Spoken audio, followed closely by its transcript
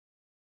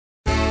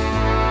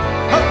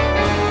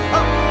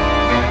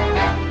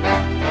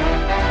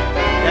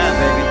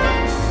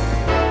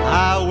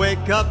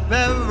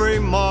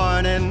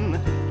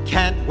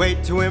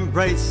wait to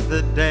embrace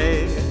the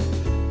day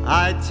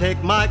I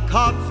take my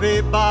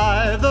coffee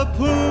by the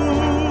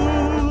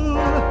pool.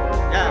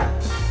 Yeah.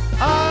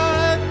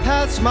 I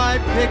pass my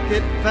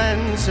picket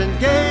fence and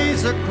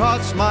gaze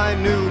across my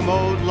new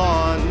mowed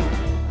lawn.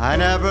 I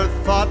never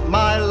thought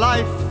my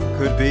life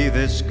could be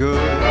this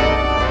good.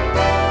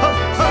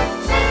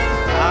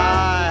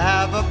 I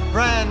have a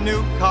brand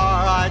new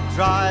car, I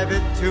drive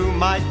it to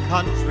my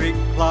country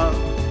club.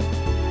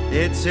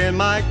 It's in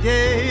my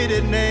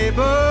gated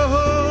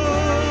neighborhood.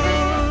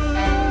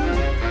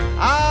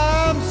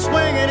 I'm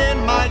swinging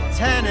in my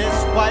tennis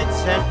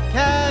whites and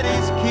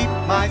caddies keep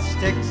my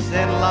sticks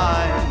in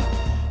line.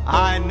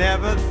 I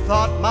never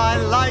thought my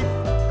life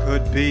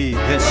could be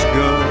this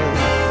good.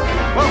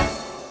 Whoa.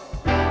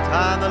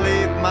 Time to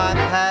leave my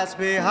past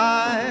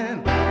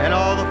behind and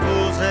all the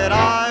fools that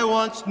I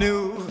once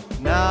knew.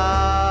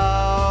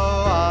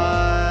 Now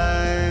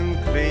I'm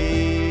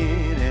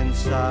clean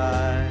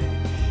inside.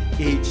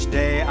 Each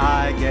day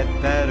I get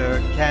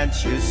better, can't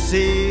you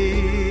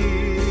see?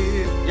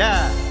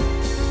 Yeah,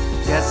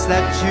 guess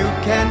that you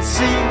can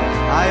see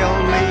I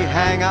only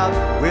hang out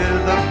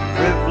with a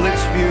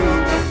privileged few.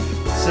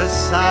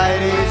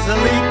 Society's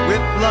elite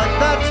with blood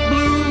that's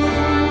blue.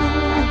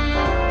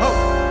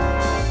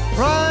 Oh.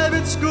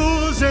 Private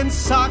schools and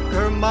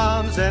soccer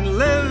moms and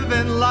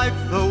living life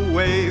the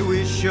way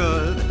we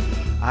should.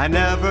 I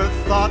never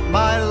thought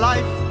my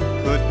life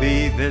could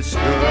be this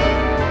good.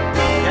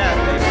 Yeah,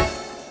 baby.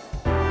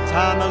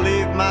 Time to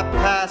leave my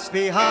past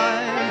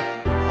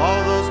behind,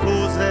 all those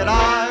fools that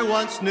I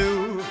once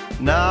knew.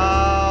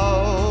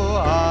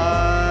 Now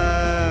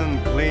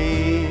I'm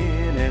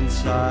clean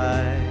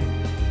inside.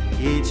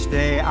 Each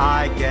day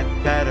I get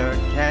better,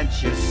 can't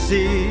you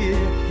see?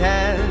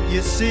 Can't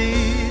you see?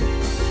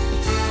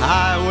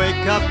 I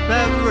wake up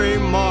every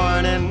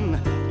morning,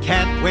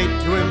 can't wait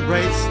to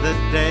embrace the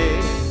day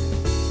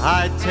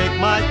I take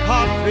my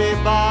coffee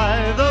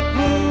by the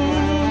pool.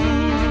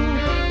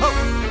 Oh.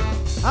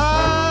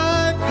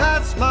 I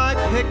pass my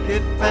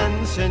picket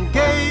fence and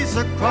gaze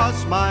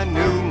across my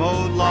new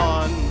mowed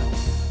lawn.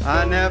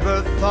 I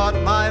never thought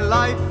my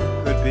life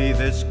could be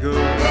this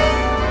good.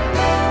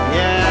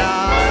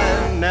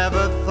 Yeah, I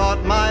never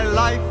thought my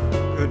life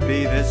could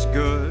be this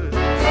good.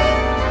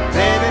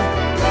 Baby,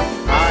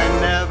 I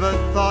never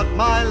thought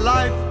my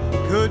life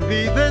could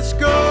be this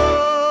good.